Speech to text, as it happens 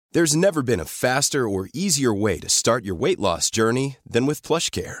There's never been a faster or easier way to start your weight loss journey than with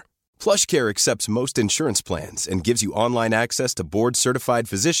PlushCare. PlushCare accepts most insurance plans and gives you online access to board-certified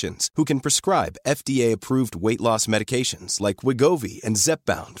physicians who can prescribe FDA-approved weight loss medications like Wegovy and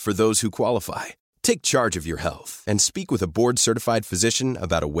Zepbound for those who qualify. Take charge of your health and speak with a board-certified physician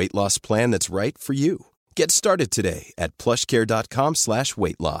about a weight loss plan that's right for you. Get started today at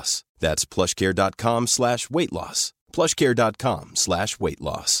plushcare.com/weightloss. That's plushcare.com/weightloss.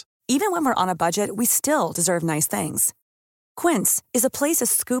 plushcare.com/weightloss. Even when we're on a budget, we still deserve nice things. Quince is a place to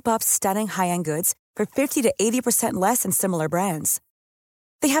scoop up stunning high-end goods for 50 to 80% less than similar brands.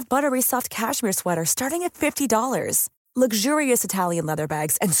 They have buttery soft cashmere sweaters starting at $50, luxurious Italian leather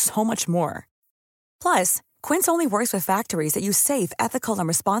bags, and so much more. Plus, Quince only works with factories that use safe, ethical, and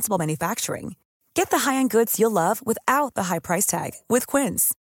responsible manufacturing. Get the high-end goods you'll love without the high price tag with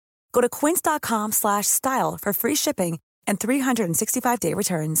Quince. Go to quince.com/style for free shipping and 365-day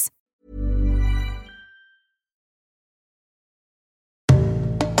returns.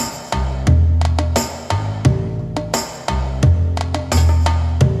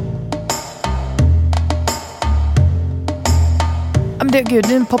 Gud,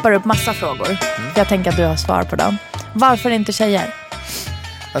 nu poppar upp massa frågor. Jag tänker att du har svar på dem. Varför inte tjejer?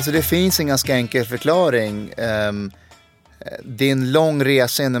 Alltså det finns en ganska enkel förklaring. Det är en lång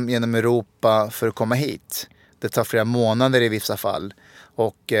resa genom Europa för att komma hit. Det tar flera månader i vissa fall.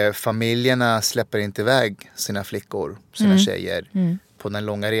 Och familjerna släpper inte iväg sina flickor, sina tjejer på den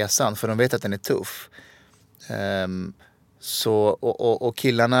långa resan. För de vet att den är tuff. Och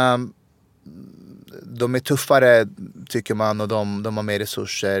killarna, de är tuffare tycker man, och de har mer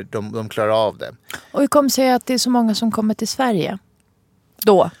resurser. De klarar av det. Och hur kommer det sig att det är så många som kommer till Sverige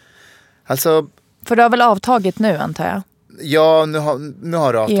då? Alltså, för det har väl avtagit nu, antar jag? Ja, nu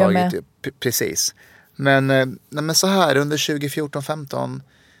har det avtagit. Precis. Men så här, under 2014-15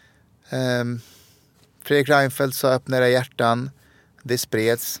 Fredrik Reinfeldt sa öppna era hjärtan. Det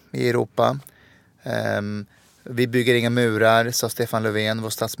spreds i Europa. Vi bygger inga murar, sa Stefan Löfven, vår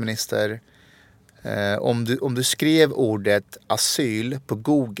statsminister. Om du skrev ordet asyl på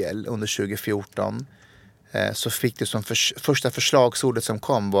Google under 2014 så fick du som första förslagsordet som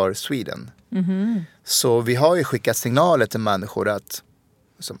kom var Sweden. Mm-hmm. Så vi har ju skickat signaler till människor att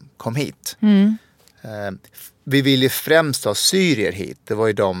kom hit. Vi vill ju främst ha syrier hit, det var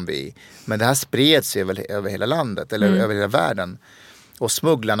ju men det här spreds ju över hela landet eller över hela världen. Och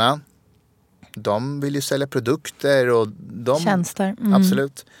smugglarna, de vill ju sälja produkter och tjänster.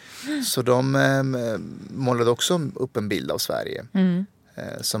 Absolut. Så de målade också upp en bild av Sverige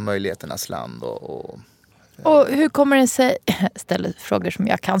som möjligheternas land. Och hur kommer det sig, ställer frågor som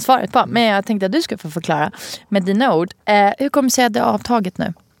jag kan svaret på, men jag tänkte att du ska få förklara med dina ord. Hur kommer det sig att det är avtaget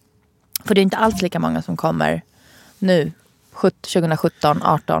nu? För det är inte alls lika många som kommer nu, 2017,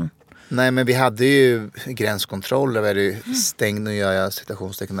 18. Nej, men vi hade ju gränskontroll, det var ju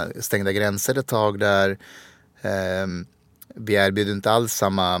stängda gränser ett tag där. Vi erbjuder inte alls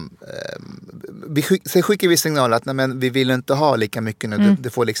samma... Sen skickar vi signal att vi vill inte ha lika mycket nu, det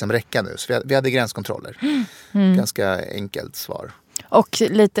får liksom räcka nu. Så vi hade gränskontroller. Ganska enkelt svar. Och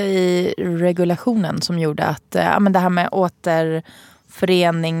lite i regulationen som gjorde att det här med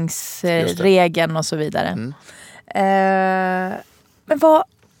återföreningsregeln och så vidare. Men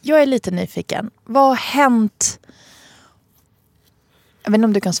jag är lite nyfiken. Vad har hänt? Jag vet inte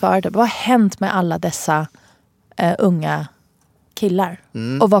om du kan svara det. Vad har hänt med alla dessa unga killar?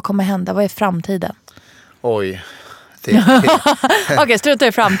 Och vad kommer hända? Vad är framtiden? Oj. Okej, struta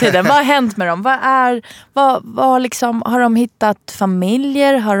i framtiden. Vad har hänt med dem? Vad liksom, har de hittat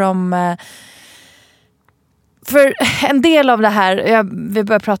familjer? Har de... För en del av det här, vi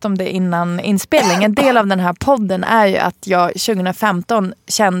började prata om det innan inspelning, en del av den här podden är ju att jag 2015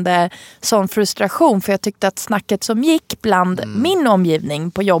 kände sån frustration, för jag tyckte att snacket som gick bland min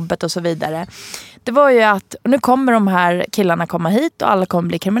omgivning på jobbet och så vidare, det var ju att nu kommer de här killarna komma hit och alla kommer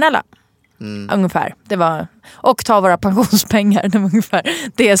bli kriminella. Ungefär. Det var, och ta våra pensionspengar, det var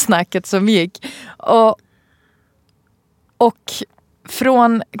ungefär det snacket som gick. Och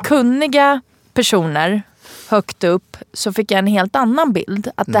från kunniga personer högt upp så fick jag en helt annan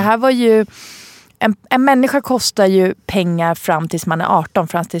bild. Att det här var ju... En människa kostar ju pengar fram tills man är 18,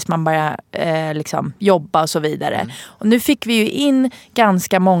 fram tills man börjar liksom jobba och så vidare. Och nu fick vi ju in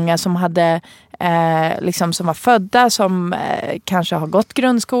ganska många som hade liksom, som var födda, som kanske har gått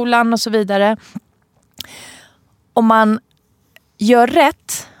grundskolan och så vidare. Om man gör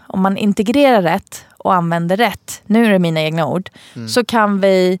rätt, om man integrerar rätt och använder rätt, nu är det mina egna ord, så kan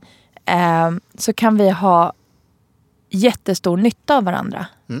vi ha jättestor nytta av varandra.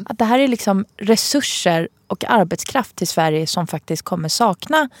 Att det här är liksom resurser och arbetskraft till Sverige som faktiskt kommer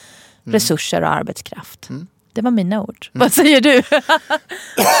sakna resurser och arbetskraft. Det var mina ord. Vad säger du?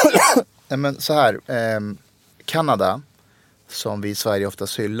 Men så här, Kanada, som vi i Sverige ofta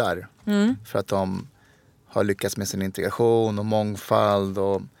hyllar för att de har lyckats med sin integration och mångfald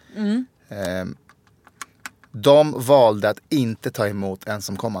och de valde att inte ta emot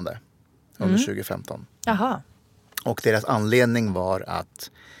ensamkommande under 2015. Jaha. Och deras anledning var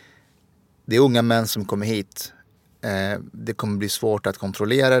att det är unga män som kommer hit. Det kommer bli svårt att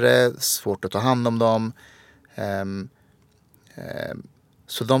kontrollera det, svårt att ta hand om dem.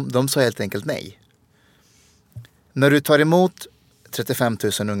 Så de sa helt enkelt nej. När du tar emot 35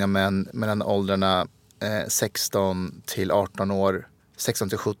 000 unga män mellan åldrarna 16 till 18 år, 16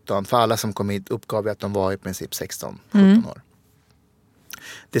 till 17, för alla som kom hit uppgav att de var i princip 16-17 år.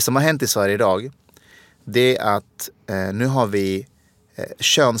 Det som har hänt i Sverige idag, det är att nu har vi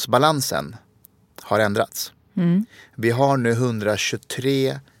könsbalansen har ändrats. Vi har nu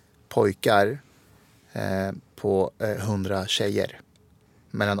 123 pojkar på 100 tjejer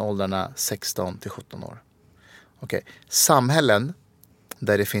mellan åldrarna 16 till 17 år. Okay. Samhällen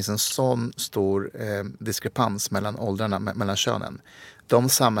där det finns en sån stor diskrepans mellan åldrarna, mellan könen, de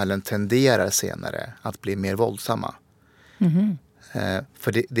samhällen tenderar senare att bli mer våldsamma.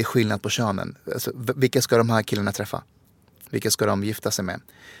 För det är skillnad på könen. Alltså, vilka ska de här killarna träffa? Vilka ska de gifta sig med?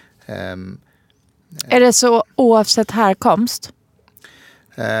 Är det så oavsett härkomst?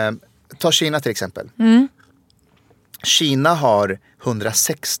 Ta Kina till exempel. Kina har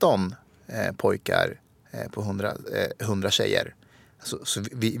 116 pojkar på 100 tjejer. Så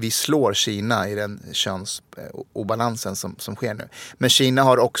vi slår Kina i den könsobalansen som sker nu. Men Kina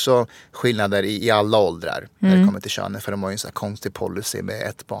har också skillnader i alla åldrar när det kommer till könen. För de har ju en sån här konstig policy med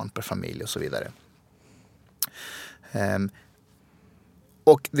ett barn per familj och så vidare.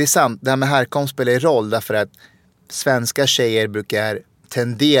 Och det är sant, det här med härkomst spelar roll därför att svenska tjejer brukar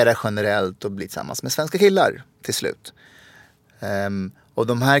tendera generellt att bli tillsammans med svenska killar till slut. Och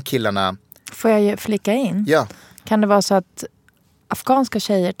de här killarna... Får jag flika in? Ja. Kan det vara så att afghanska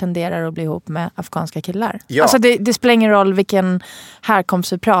tjejer tenderar att bli ihop med afghanska killar? Ja. Alltså det spelar ingen roll vilken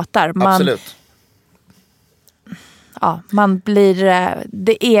härkomst vi pratar. Absolut. Man blir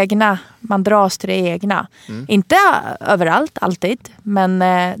det egna, man dras till det egna. Inte överallt, alltid, men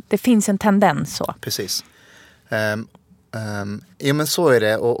det finns en tendens så. Precis. Ja, men så är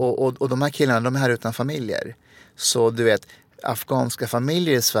det. Och de här killarna, de är här utan familjer. Så du vet, afghanska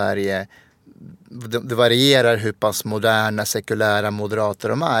familjer i Sverige, det varierar hur pass moderna, sekulära, moderata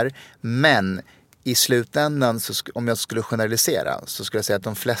de är. Men i slutändan, så, om jag skulle generalisera, så skulle jag säga att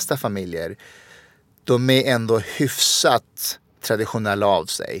de flesta familjer, de är ändå hyfsat traditionella av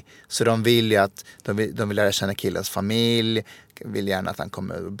sig. Så de vill ju att de vill lära känna killens familj, vill gärna att han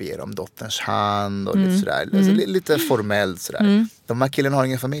kommer och ber om dotterns hand och lite sådär. Alltså, lite formellt sådär. De här killarna har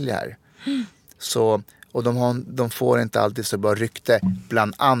ingen familj här. Så, och de får inte alltid så bra rykte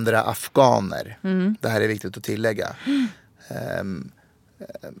bland andra afghaner. Det här är viktigt att tillägga.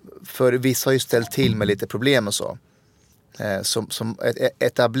 För vissa har ju ställt till med lite problem och så. Som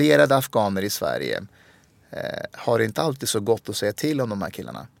etablerade afghaner i Sverige har inte alltid så gott att säga till om de här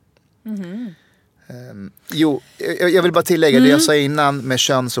killarna. Jag vill bara tillägga det jag sa innan med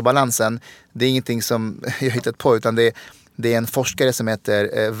könsobalansen. Det är ingenting som jag har hittat på, utan det är en forskare som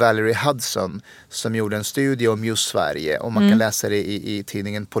heter Valerie Hudson som gjorde en studie om just Sverige, och man kan läsa det i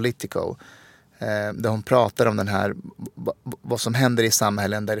tidningen Politico, där hon pratar om den här, vad som händer i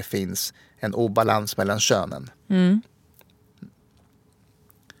samhällen där det finns en obalans mellan könen.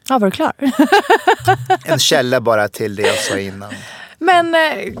 Ja, var du klar? En källa bara till det jag sa innan. Men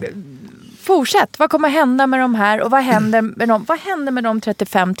fortsätt. Vad kommer hända med de här? Och vad händer med de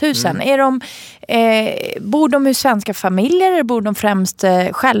 35 000? Bor de i svenska familjer? Eller bor de främst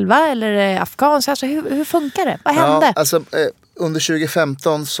själva? Eller afghanska? Alltså, hur funkar det? Vad hände? Ja, alltså, under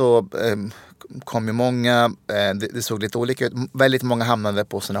 2015 så kom ju många, det såg lite olika ut. Väldigt många hamnade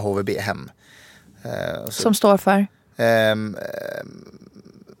på sina HVB-hem. Som står för?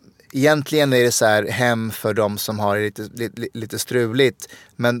 Egentligen är det så här hem för de som har lite struligt.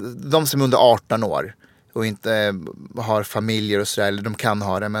 Men de som är under 18 år och inte har familjer och sådär, eller de kan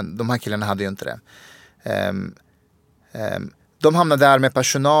ha det, men de här killarna hade ju inte det. De hamnade där med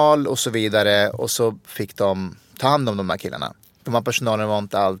personal och så vidare, och så fick de ta hand om de här killarna. De här personalen var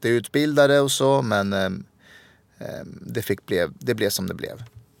inte alltid utbildade och så, men det blev som det blev.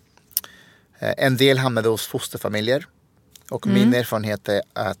 En del hamnade hos fosterfamiljer. Och min erfarenhet är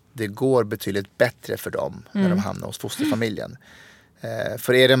att det går betydligt bättre för dem när de hamnar hos fosterfamiljen.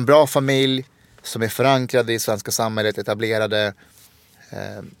 För är det en bra familj som är förankrade i svenska samhället, etablerade,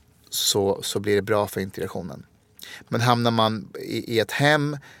 så blir det bra för integrationen. Men hamnar man i ett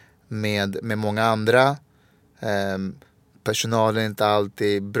hem med många andra, personalen är inte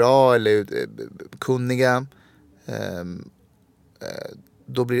alltid bra eller kunniga,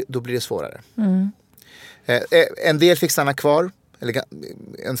 då blir det svårare. En del fick stanna kvar, eller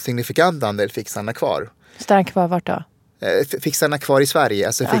en signifikant andel fick stanna kvar. Stanna kvar vart då? Fick stanna kvar i Sverige,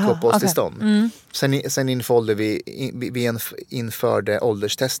 alltså fick uppehållstillstånd. Okay. Sen införde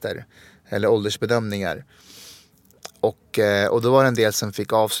ålderstester eller åldersbedömningar. Och då var det en del som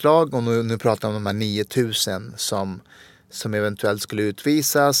fick avslag, och nu pratar vi om de här 9000 som eventuellt skulle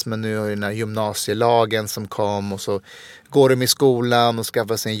utvisas, men nu har ju den här gymnasielagen som kom, och så går de i skolan och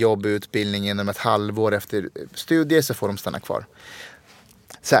skaffar sig en jobbutbildning inom ett halvår efter studier, så får de stanna kvar.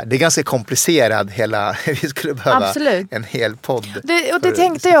 Så här, det är ganska komplicerad hela, vi skulle behöva en hel podd. Det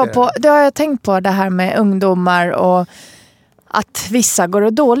tänkte jag på, det har jag tänkt på, det här med ungdomar och att vissa går det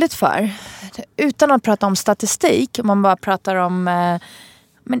dåligt för. Utan att prata om statistik, om man bara pratar om,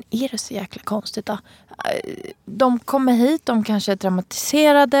 men är det så jäkla konstigt då? De kommer hit, de kanske är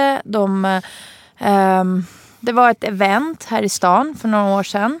traumatiserade, det var ett event här i stan för några år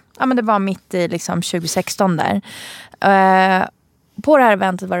sedan. Ja, men det var mitt i liksom 2016 där. På det här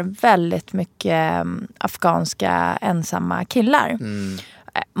eventet var det väldigt mycket afghanska ensamma killar.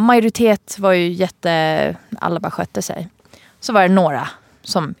 Majoritet var ju alla bara skötte sig. Så var det några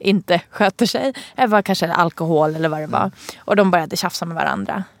som inte sköter sig. Det var kanske alkohol eller vad det var. Och de började tjafsa med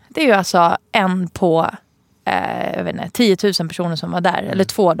varandra. Det är ju alltså en på 10 000 personer som var där. Eller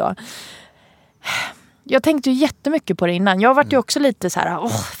 2 då. Jag tänkte ju jättemycket på det innan. Jag var ju också lite så här,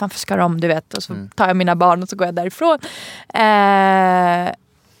 varför ska de, du vet. Och så tar jag mina barn och så går jag därifrån.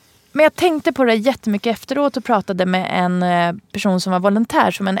 Men jag tänkte på det jättemycket efteråt och pratade med en person som var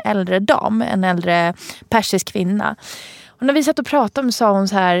volontär, som en äldre dam, en äldre persisk kvinna. Och när vi satt och pratade sa hon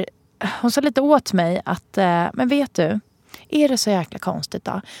så här, hon sa lite åt mig att, men vet du, är det så jäkla konstigt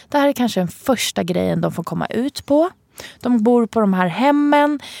då? Det här är kanske den första grejen de får komma ut på. De bor på de här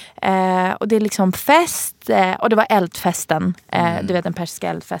hemmen och det är liksom fest och det var eldfesten, du vet den persiska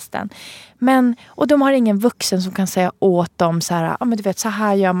eldfesten. Och de har ingen vuxen som kan säga åt dem så här, men du vet så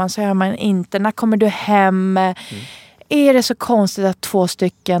här gör man inte, när kommer du hem? Är det så konstigt att 2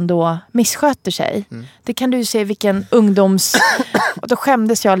 stycken då missköter sig? Det kan du ju se vilken och då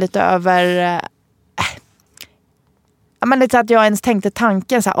skämdes jag lite över men lite att jag ens tänkte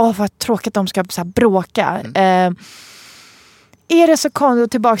tanken så här, vad tråkigt att de ska så här bråka. Är det så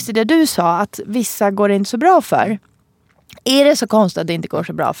konstigt, tillbaka till det du sa, att vissa går det inte så bra för? Är det så konstigt att det inte går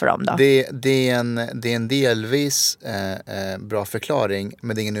så bra för dem då? Det är en delvis bra förklaring,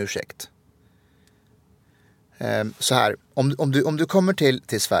 men det är ingen ursäkt. Så här, om du kommer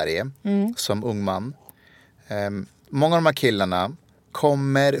till Sverige som ung man, många av de här killarna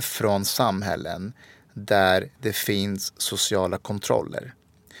kommer från samhällen där det finns sociala kontroller.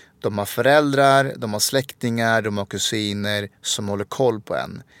 De har föräldrar, de har släktingar, de har kusiner som håller koll på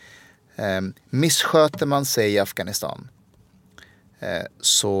en. Missköter man sig i Afghanistan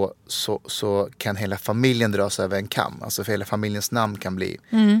så kan hela familjen dras över en kam. Alltså för hela familjens namn kan bli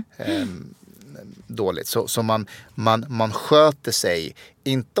dåligt. Så man sköter sig,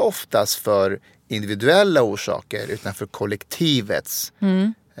 inte oftast för individuella orsaker utan för kollektivets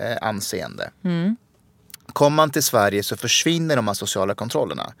anseende. Kommer man till Sverige så försvinner de här sociala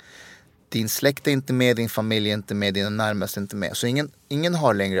kontrollerna. Din släkt är inte med, din familj är inte med, dina närmaste är inte med. Så ingen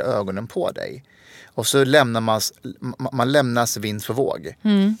har längre ögonen på dig. Och så man lämnas vind för våg.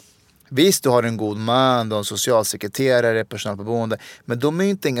 Visst, du har en god man, du har en socialsekreterare, personal på boende. Men de är ju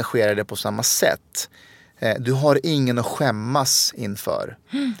inte engagerade på samma sätt. Du har ingen att skämmas inför.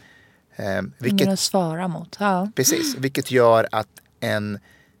 Ingen att svara mot. Ja. Precis, vilket gör att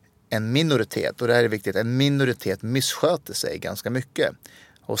en minoritet, och det här är viktigt, en minoritet missköter sig ganska mycket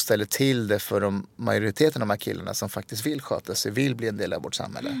och ställer till det för majoriteten av de här killarna som faktiskt vill sköta sig, vill bli en del av vårt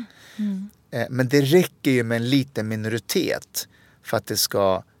samhälle. Men det räcker ju med en liten minoritet för att det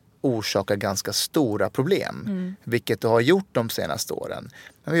ska orsaka ganska stora problem, vilket det har gjort de senaste åren.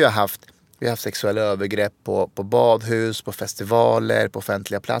 Men vi har haft sexuella övergrepp på badhus, på festivaler, på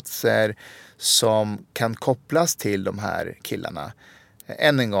offentliga platser som kan kopplas till de här killarna.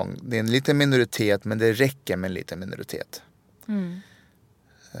 Än en gång, det är en liten minoritet, men det räcker med en liten minoritet.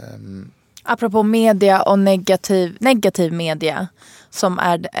 Apropå media och negativ media, som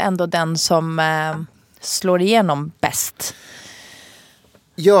är ändå den som slår igenom bäst.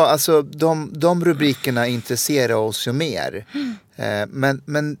 Ja, alltså de rubrikerna intresserar oss ju mer.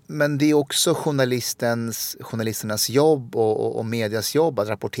 Men det är också journalisternas jobb och medias jobb att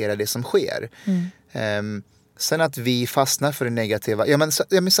rapportera det som sker. Sen att vi fastnar för det negativa.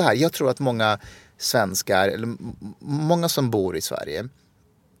 Men så här, jag tror att många svenskar, eller många som bor i Sverige,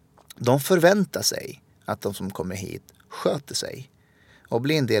 de förväntar sig att de som kommer hit sköter sig och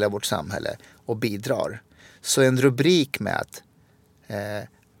blir en del av vårt samhälle och bidrar. Så en rubrik med att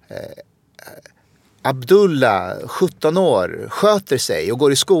Abdullah, 17 år, sköter sig och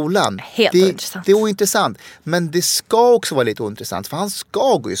går i skolan. Helt ointressant. Det är ointressant. Men det ska också vara lite ointressant, för han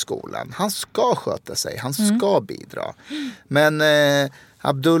ska gå i skolan. Han ska sköta sig. Han ska bidra. Men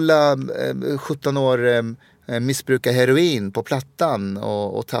Abdullah, 17 år, missbrukar heroin på plattan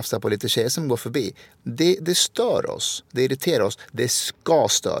och tafsar på lite tjejer som går förbi. Det stör oss. Det irriterar oss. Det ska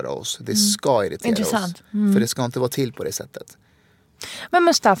störa oss. Det ska irritera Intressant. oss. För det ska inte vara till på det sättet. Men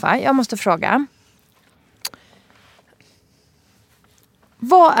Mustafa, jag måste fråga.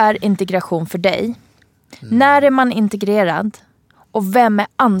 Vad är integration för dig? När är man integrerad? Och vem är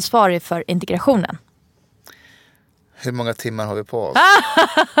ansvarig för integrationen? Hur många timmar har vi på oss?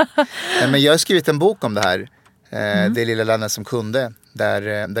 Men jag har skrivit en bok om det här. Det lilla landet som kunde.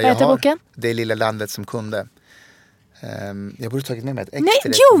 Vad heter boken? Det lilla landet som kunde. Jag borde tagit med mig ett ex.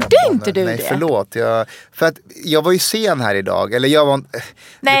 Nej, gjorde inte du det? Nej, förlåt. För att jag var ju sen här idag. Eller jag var...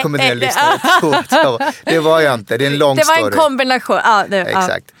 Nej, kommer ner listan. Det var jag inte. Det är en lång story. Det var en kombination.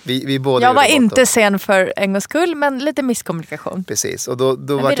 Exakt. Vi båda jag var inte sen för en gångs skull, men lite misskommunikation. Precis. Och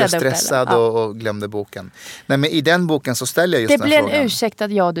då var jag stressad och glömde boken. Nej, men i den boken så ställer jag just den frågan. Det blir en ursäkt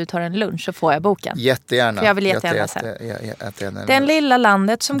att jag och du tar en lunch så får jag boken. Jättegärna. För jag vill jättegärna sen. Det lilla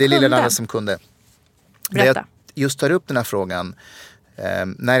landet som kunde. Det lilla landet som kunde. Berätta. Just tar upp den här frågan,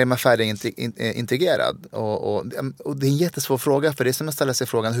 när är man färdig integrerad? Och det är en jättesvår fråga, för det är som att ställa sig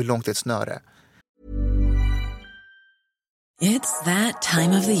frågan, hur långt är ett snöre? It's that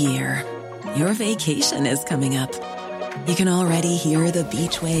time of the year. Your vacation is coming up. You can already hear the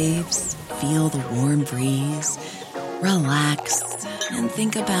beach waves, feel the warm breeze, relax and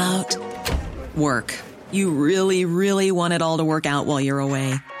think about work. You really, really want it all to work out while you're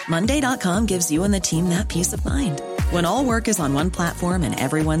away. Monday.com gives you and the team that peace of mind. When all work is on one platform and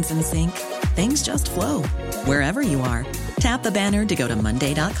everyone's in sync, things just flow. Wherever you are, tap the banner to go to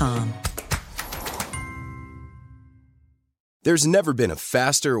Monday.com. There's never been a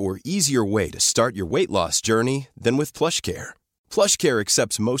faster or easier way to start your weight loss journey than with PlushCare. PlushCare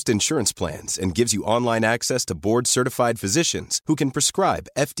accepts most insurance plans and gives you online access to board-certified physicians who can prescribe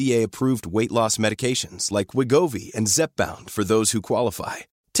FDA-approved weight loss medications like Wegovy and Zepbound for those who qualify.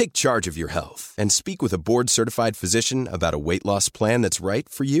 Take charge of your health and speak with a board-certified physician about a weight loss plan that's right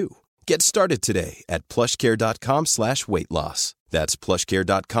for you. Get started today at plushcare.com/weightloss. That's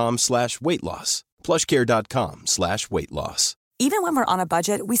plushcare.com/weightloss. plushcare.com/weightloss. Even when we're on a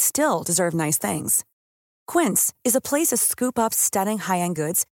budget, we still deserve nice things. Quince is a place to scoop up stunning high-end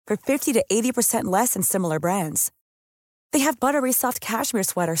goods for 50 to 80% less than similar brands. They have buttery soft cashmere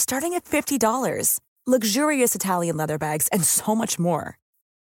sweaters starting at $50, luxurious Italian leather bags, and so much more.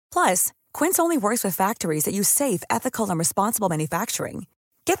 Plus, Quince only works with factories that use safe, ethical, and responsible manufacturing.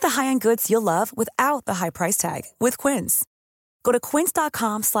 Get the high-end goods you'll love without the high price tag with Quince. Go to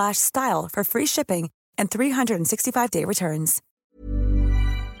quince.com/style for free shipping and 365-day returns.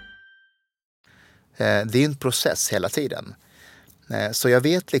 Det är en process hela tiden. Så jag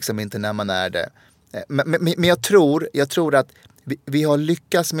vet liksom inte när man är det. Men jag tror att vi har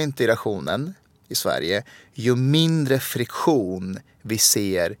lyckats med integrationen i Sverige ju mindre friktion vi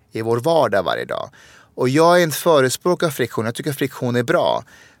ser i vår vardag varje dag. Och jag är en förespråkare av friktion. Jag tycker friktion är bra.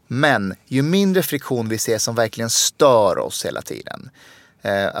 Men ju mindre friktion vi ser som verkligen stör oss hela tiden.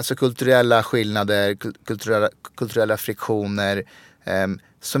 Alltså kulturella skillnader, kulturella friktioner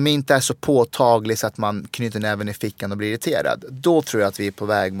som inte är så påtaglig så att man knyter näven i fickan och blir irriterad. Då tror jag att vi är på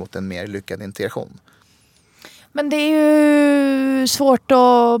väg mot en mer lyckad integration. Men det är ju svårt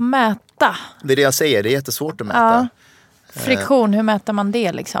att mäta. Det är det jag säger, det är jättesvårt att mäta. Ja. Friktion, hur mäter man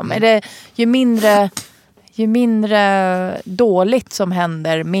det liksom? Är det ju mindre dåligt som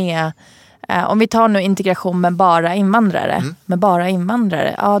händer med om vi tar nu integration med bara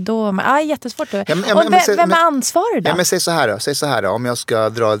invandrare. Ja, då jättesvårt. Vem är ansvarig då? Ja, men säg så här då, om jag ska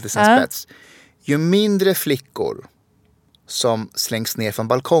dra det till sin spets. Ju mindre flickor som slängs ner från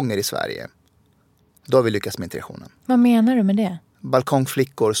balkonger i Sverige, då har vi lyckats med integrationen. Vad menar du med det?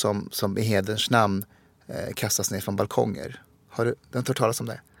 Balkongflickor som i hederns namn kastas ner från balkonger. Har du inte hört talas om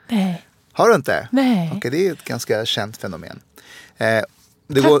det? Nej. Har du inte? Nej. Okej, det är ett ganska känt fenomen.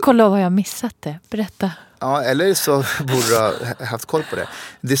 Tack och lov har jag missat det. Berätta. Ja, eller så borde du ha haft koll på det.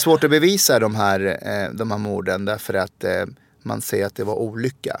 Det är svårt att bevisa de här morden därför att man säger att det var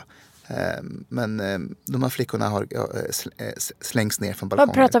olycka. Men de här flickorna har slängts ner från balkonger.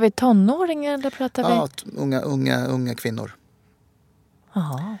 Vad pratar vi, tonåringar eller pratar vi? Ja, unga kvinnor.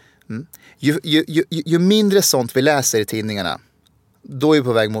 Jaha. Mm. Ju mindre sånt vi läser i tidningarna, då är vi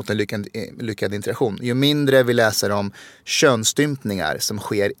på väg mot en lyckad integration. Ju mindre vi läser om könsstympningar som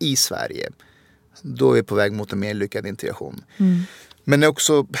sker i Sverige, då är vi på väg mot en mer lyckad integration. Mm. Men det är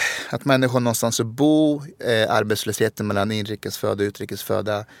också att människor någonstans att bo, arbetslösheten mellan inrikesfödda och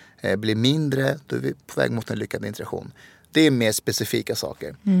utrikesfödda blir mindre, då är vi på väg mot en lyckad integration. Det är mer specifika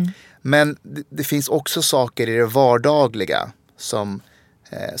saker. Mm. Men det finns också saker i det vardagliga som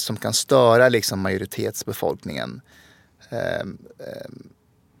kan störa liksom majoritetsbefolkningen.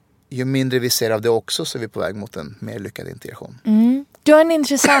 Ju mindre vi ser av det också, så är vi på väg mot en mer lyckad integration. Mm. Du har en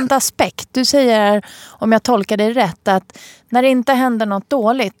intressant aspekt. Du säger, om jag tolkar dig rätt, att när det inte händer något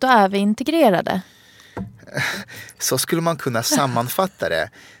dåligt, då är vi integrerade. Så skulle man kunna sammanfatta det.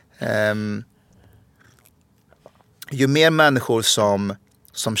 Ju mer människor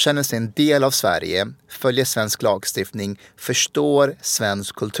som känner sig en del av Sverige, följer svensk lagstiftning, förstår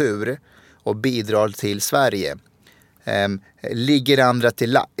svensk kultur och bidrar till Sverige, ligger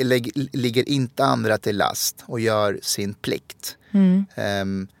inte andra till last och gör sin plikt.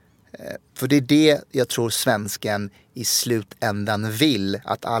 För det är det jag tror svensken i slutändan vill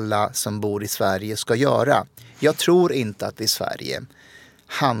att alla som bor i Sverige ska göra. Jag tror inte att i Sverige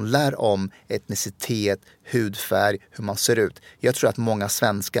handlar om etnicitet, hudfärg, hur man ser ut. Jag tror att många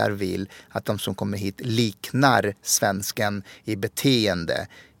svenskar vill att de som kommer hit liknar svensken i beteende,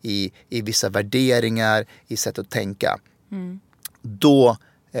 i vissa värderingar, i sätt att tänka. Mm. Då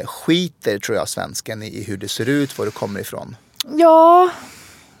skiter, tror jag, svensken i hur det ser ut, var det kommer ifrån. Ja,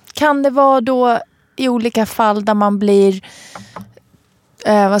 kan det vara då i olika fall där man blir,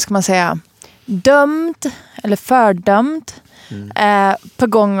 vad ska man säga, dömd eller fördömd på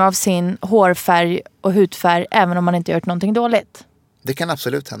gång av sin hårfärg och hudfärg, även om man inte gjort någonting dåligt? Det kan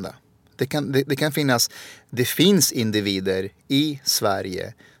absolut hända. Det kan finnas, det finns individer i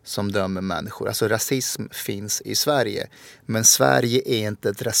Sverige som dömer människor. Alltså rasism finns i Sverige. Men Sverige är inte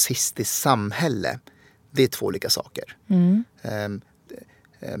ett rasistiskt samhälle. Det är två olika saker.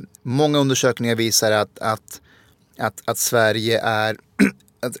 Många undersökningar visar att Sverige är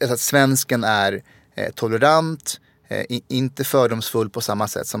att svensken är tolerant, inte fördomsfull på samma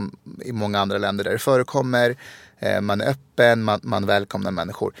sätt som i många andra länder där det förekommer. Man är öppen, man välkomnar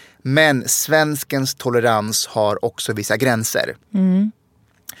människor. Men svenskens tolerans har också vissa gränser.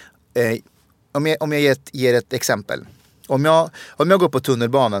 Om jag ger ett exempel. Om jag går på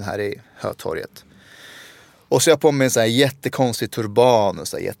tunnelbanan här i Hötorget och så har jag på mig en så här jättekonstig turban och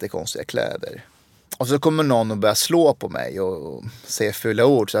så här jättekonstiga kläder. Och så kommer någon och börjar slå på mig och säga fula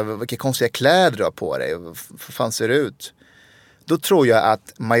ord. Så här, vilka konstiga kläder du har på dig. Hur fan ser det ut? Då tror jag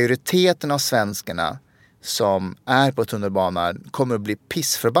att majoriteten av svenskarna som är på tunnelbanan kommer att bli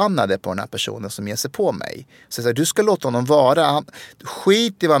pissförbannade på den här personen som ger sig på mig. Så du ska låta honom vara.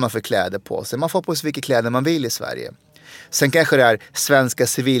 Skit i vad han har för kläder på sig. Man får på sig vilka kläder man vill i Sverige. Sen kanske det här svenska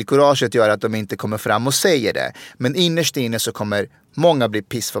civilkuraget gör att de inte kommer fram och säger det. Men innerst inne så kommer många bli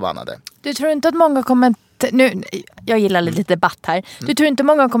pissförbannade. Du tror inte att många kommer... Nu, jag gillar lite debatt här. Du tror inte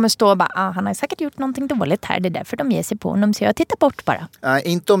många kommer stå och bara, han har säkert gjort någonting dåligt här. Det är därför de ger sig på honom. Så jag tittar bort bara.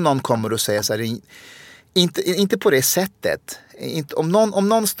 Inte om någon kommer och säger så här... Inte på det sättet. Om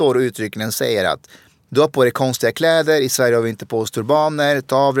någon står och uttryckligen säger att du har på dig konstiga kläder, i Sverige har vi inte på oss turbaner,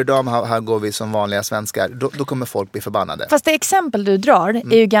 ta av dig dem, här går vi som vanliga svenskar. Då kommer folk bli förbannade. Fast det exempel du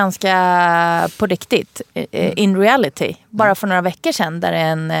drar är ju ganska på riktigt, in reality. Bara för några veckor sedan där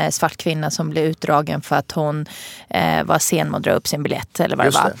en svart kvinna som blev utdragen för att hon var sen med att dra upp sin biljett eller vad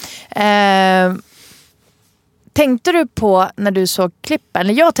det var. Tänkte du på när du såg klippen,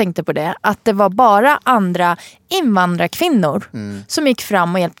 eller jag tänkte på det, att det var bara andra invandrarkvinnor som gick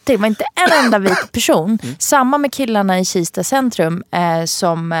fram och hjälpte till. Det var inte en enda vit person. Samma med killarna i Kista centrum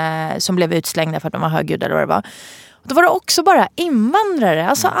som blev utslängda för att de var högljudda eller vad det var. Då var det också bara invandrare,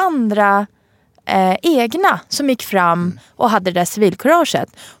 alltså andra egna som gick fram och hade det där civilkuraget.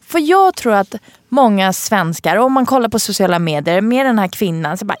 För jag tror att många svenskar, om man kollar på sociala medier med den här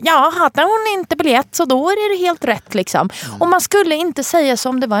kvinnan, så bara, ja, hade hon inte biljett så då är det helt rätt liksom. Och man skulle inte säga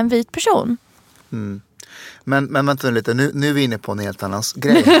som det var en vit person. Men vänta lite, nu är vi inne på en helt annan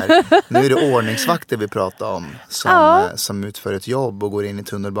grej här. Nu är det ordningsvakter vi pratar om som utför ett jobb och går in i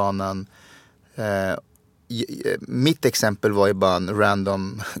tunnelbanan. Mitt exempel var ju bara en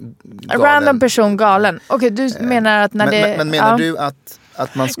random person galen. Okej, du menar att när men menar du att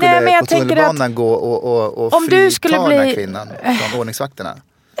Att man skulle på tunnelbanan gå och om du skulle frita bli den här kvinnan från ordningsvakterna.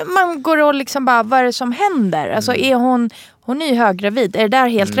 Man går och liksom bara, vad är det som händer? Alltså är hon är ju höggravid. Är det där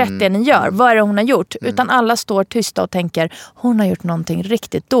helt rätt det ni gör? Vad är det hon har gjort? Utan alla står tysta och tänker, hon har gjort någonting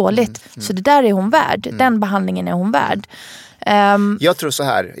riktigt dåligt. Så det där är hon värd. Den behandlingen är hon värd. Jag tror så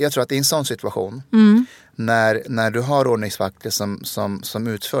här. Jag tror att i en sån situation, när du har ordningsvakter som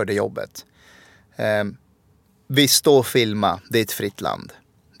utför det jobbet. Vi står och filma, det är ett fritt land.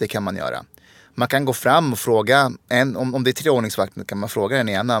 Det kan man göra. Man kan gå fram och fråga, om det är 3 ordningsvakter kan man fråga den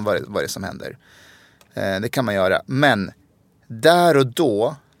ena vad det är som händer. Det kan man göra. Men där och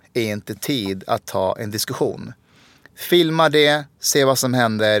då är inte tid att ta en diskussion. Filma det, se vad som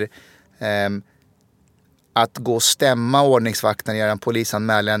händer. Att gå och stämma ordningsvakten och göra en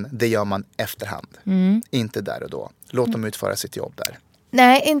polisanmälan, det gör man efterhand. Inte där och då. Låt dem utföra sitt jobb där.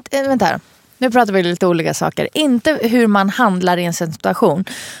 Nej, inte, vänta. Nu pratar vi lite olika saker. Inte hur man handlar i en situation.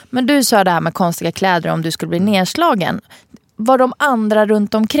 Men du sa det här med konstiga kläder om du skulle bli nedslagen. Vad de andra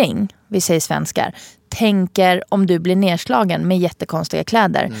runt omkring, vi säger svenskar, tänker om du blir nedslagen med jättekonstiga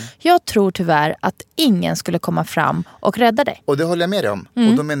kläder. Jag tror tyvärr att ingen skulle komma fram och rädda dig. Och det håller jag med dig om.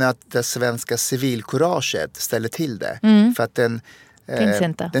 Och då menar jag att det svenska civilkuraget ställer till det. För att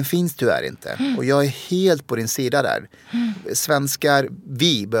den finns tyvärr inte. Och jag är helt på din sida där. Svenskar,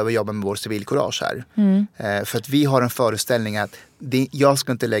 vi behöver jobba med vår civilkurage här. För att vi har en föreställning att jag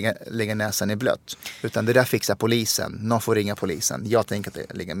ska inte lägga näsan i blött. Utan det där fixar polisen. Någon får ringa polisen. Jag tänker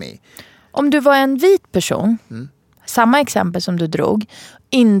inte lägga med i. Om du var en vit person, samma exempel som du drog,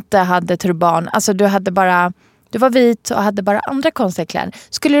 inte hade turban, alltså du var vit och hade bara andra konstiga kläder.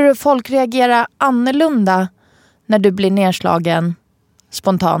 Skulle folk reagera annorlunda när du blir nedslagen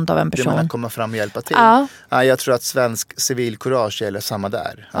spontant av en person? Det menar komma fram och hjälpa till. Ja. Jag tror att svensk civilkurage gäller samma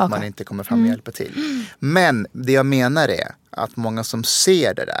där. Att man inte kommer fram och hjälpa till. Men det jag menar är att många som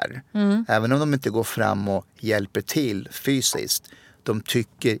ser det där, även om de inte går fram och hjälper till fysiskt, de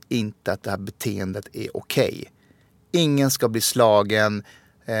tycker inte att det här beteendet är okej. Ingen ska bli slagen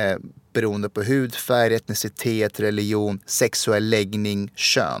beroende på hudfärg, etnicitet, religion, sexuell läggning,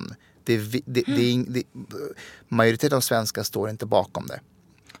 kön. Majoriteten av svenskar står inte bakom det.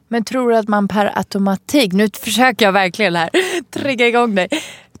 Men tror du att man per automatik, nu försöker jag verkligen här trigga igång dig.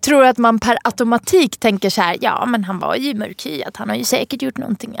 Tror du att man per automatik tänker så här, ja men han var ju mörkhyad, han har ju säkert gjort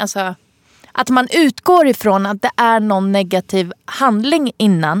någonting. Alltså, att man utgår ifrån att det är någon negativ handling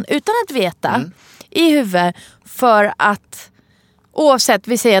innan, utan att veta i huvudet, för att oavsett,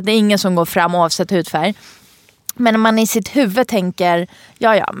 vi säger att det är ingen som går fram oavsett hudfärg. Men man i sitt huvud tänker,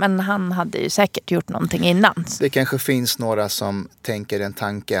 ja, men han hade ju säkert gjort någonting innan. Det kanske finns några som tänker den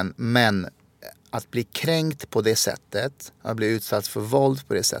tanken, men att bli kränkt på det sättet, att bli utsatt för våld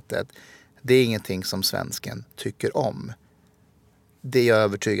på det sättet, det är ingenting som svensken tycker om. Det är jag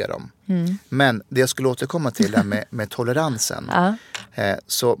övertygad om. Men det jag skulle återkomma till är med toleransen.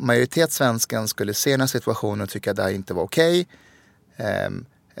 Så majoritetssvensken skulle se den här situationen och tycka att det här inte var okej.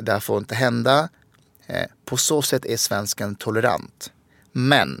 Det här får inte hända. På så sätt är svensken tolerant.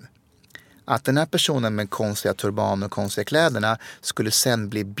 Men att den här personen med konstiga turban och konstiga kläderna skulle sen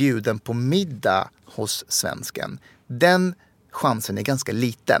bli bjuden på middag hos svensken. Den chansen är ganska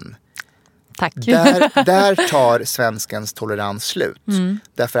liten. Tack. Där tar svenskens tolerans slut.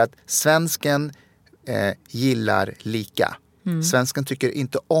 Därför att svensken gillar lika. Svensken tycker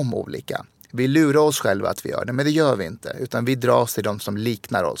inte om olika. Vi lurar oss själva att vi gör det, men det gör vi inte. Utan vi dras till de som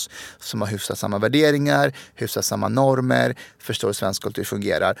liknar oss. Som har hyfsat samma värderingar, hyfsat samma normer, förstår hur svensk kultur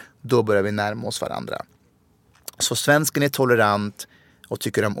fungerar. Då börjar vi närma oss varandra. Så svensken är tolerant och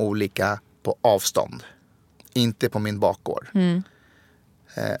tycker om olika på avstånd. Inte på min bakgård.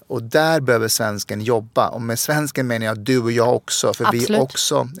 Och där behöver svensken jobba. Och med svensken menar jag du och jag också. För Absolut. vi är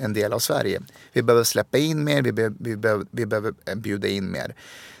också en del av Sverige. Vi behöver släppa in mer, vi behöver bjuda in mer.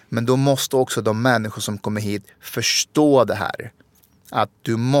 Men då måste också de människor som kommer hit förstå det här. Att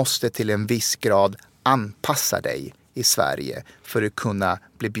du måste till en viss grad anpassa dig i Sverige för att kunna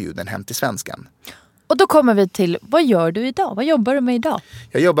bli bjuden hem till svenskan. Och då kommer vi till, vad gör du idag? Vad jobbar du med idag?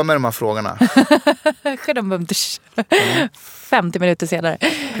 Jag jobbar med de här frågorna. 50 minuter senare.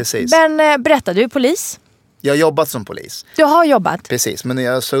 Precis. Men berätta, du är polis. Jag har jobbat som polis. Du har jobbat? Precis, men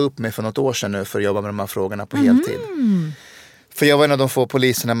jag sa upp mig för något år sedan nu för att jobba med de här frågorna på heltid. För jag var en av de få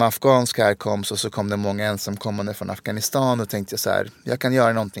poliserna med afghansk härkomst och så kom det många ensamkommande från Afghanistan och tänkte så här, jag kan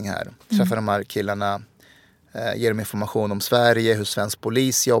göra någonting här. Träffa de här killarna, ge dem information om Sverige, hur svensk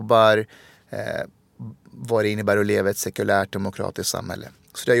polis jobbar, vad det innebär att leva i ett sekulärt demokratiskt samhälle.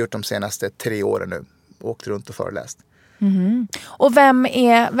 Så det har jag gjort de senaste 3 åren nu, åkt runt och föreläst. Och vem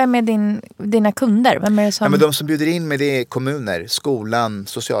är dina kunder? Vem är det som... Ja, men de som bjuder in mig, det är kommuner, skolan,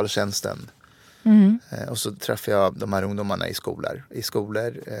 socialtjänsten. Och så träffar jag de här ungdomarna i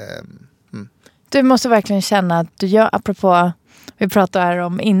skolor. Du måste verkligen känna att du gör, apropå vi pratade här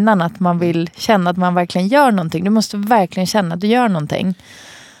om innan, att man vill känna att man verkligen gör någonting. Du måste verkligen känna att du gör någonting.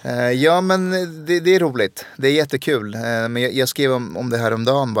 Ja, men det är roligt. Det är jättekul. Men jag skrev om det här om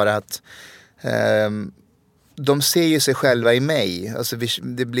dagen bara att de ser ju sig själva i mig. Alltså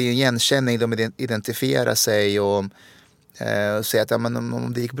det blir en igenkänning, de identifierar sig och säger att ja, men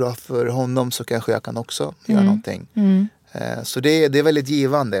om det gick bra för honom så kanske jag kan också göra någonting. Så det är väldigt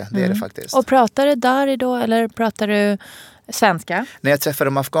givande, det är det faktiskt. Och pratar du dari då eller pratar du svenska? När jag träffar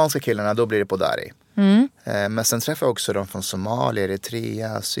de afghanska killarna då blir det på dari. Men sen träffar jag också de från Somalia,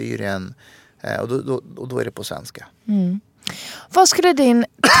 Eritrea, Syrien och då är det på svenska. Vad skulle din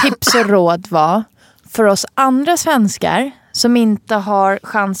tips och råd vara för oss andra svenskar som inte har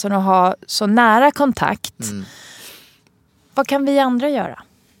chansen att ha så nära kontakt? Vad kan vi andra göra?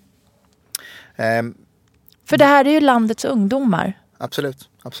 För det här är ju landets ungdomar. Absolut.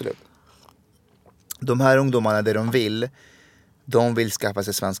 De här ungdomarna, det de vill skaffa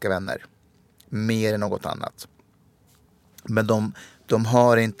sig svenska vänner. Mer än något annat. Men de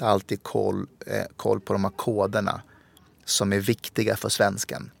har inte alltid koll på de här koderna som är viktiga för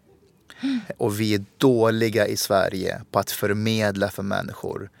svensken. Och vi är dåliga i Sverige på att förmedla för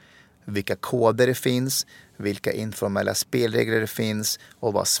människor vilka koder det finns, vilka informella spelregler det finns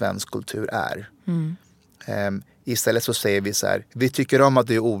och vad svensk kultur är. Istället så säger vi så här: vi tycker om att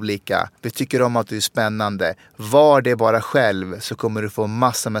du är olika, vi tycker om att du är spännande, var det bara själv så kommer du få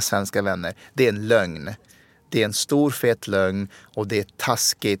massor med svenska vänner. Det är en lögn. Det är en stor fet lögn och det är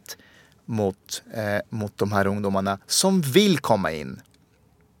taskigt mot de här ungdomarna som vill komma in.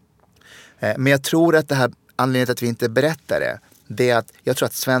 Men jag tror att det här, anledningen till att vi inte berättar det är att jag tror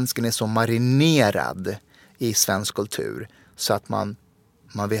att svensken är så marinerad i svensk kultur så att man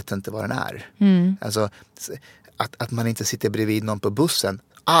vet inte vad den är. Alltså att man inte sitter bredvid någon på bussen.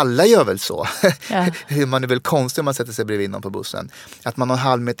 Alla gör väl så. Ja. Man är väl konstig om man sätter sig bredvid någon på bussen. Att man har en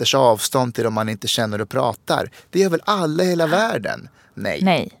halv meters avstånd till dem man inte känner och pratar. Det gör väl alla i hela världen.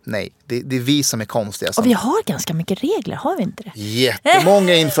 Nej. Det är vi som är konstiga. Och vi har ganska mycket regler, har vi inte det?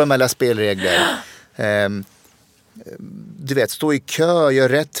 Jättemånga informella spelregler. Du vet, stå i kö, gör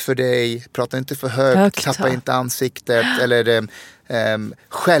rätt för dig, prata inte för högt, tappa inte ansiktet, eller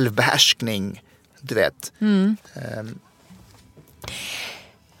självbehärskning, du vet.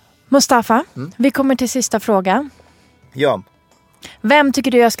 Mustafa, vi kommer till sista frågan. Ja. Vem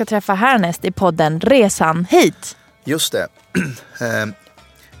tycker du jag ska träffa härnäst i podden Resan hit? Just det.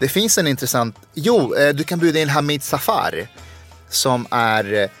 Det finns en intressant... du kan bjuda in Hamid Safar som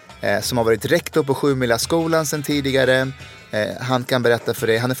har varit rektor på 7-milaskolan sedan tidigare. Han kan berätta för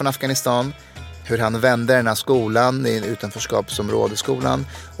dig, han är från Afghanistan, hur han vände den här skolan i en utanförskapsområdeskolan.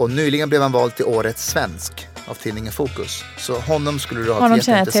 Och nyligen blev han vald till årets svensk av tidningen Fokus. Så honom skulle du ha ett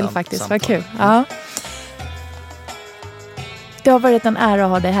jätteintressant till faktiskt, samtal. vad kul. Ja. Det har varit en ära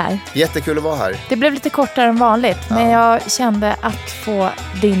att ha dig här. Jättekul att vara här. Det blev lite kortare än vanligt, men jag kände att få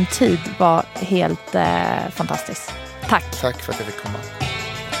din tid var helt fantastiskt. Tack. Tack för att jag fick komma.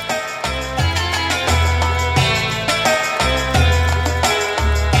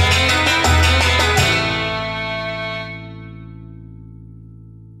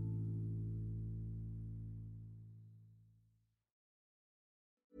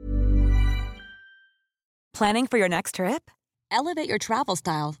 Planning for your next trip? Elevate your travel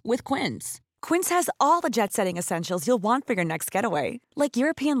style with Quince. Quince has all the jet-setting essentials you'll want for your next getaway, like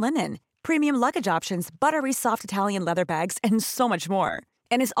European linen, premium luggage options, buttery soft Italian leather bags, and so much more.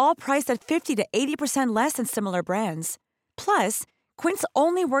 And is all priced at 50 to 80% less than similar brands. Plus, Quince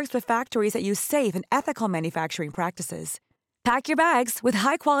only works with factories that use safe and ethical manufacturing practices. Pack your bags with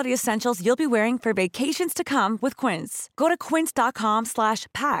high-quality essentials you'll be wearing for vacations to come with Quince. Go to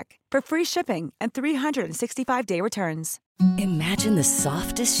quince.com/pack for free shipping and 365-day returns. Imagine the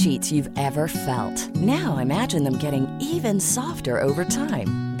softest sheets you've ever felt. Now imagine them getting even softer over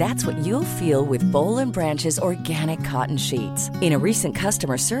time. That's what you'll feel with Boll & Branch's organic cotton sheets. In a recent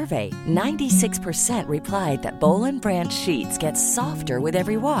customer survey, 96% replied that Boll & Branch sheets get softer with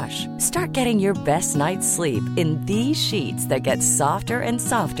every wash. Start getting your best night's sleep in these sheets that get softer and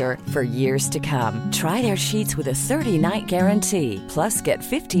softer for years to come. Try their sheets with a 30-night guarantee. Plus, get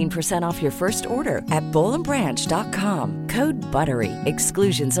 15% off your first order at bollandbranch.com. Code BUTTERY.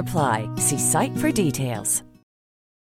 Exclusions apply. See site for details.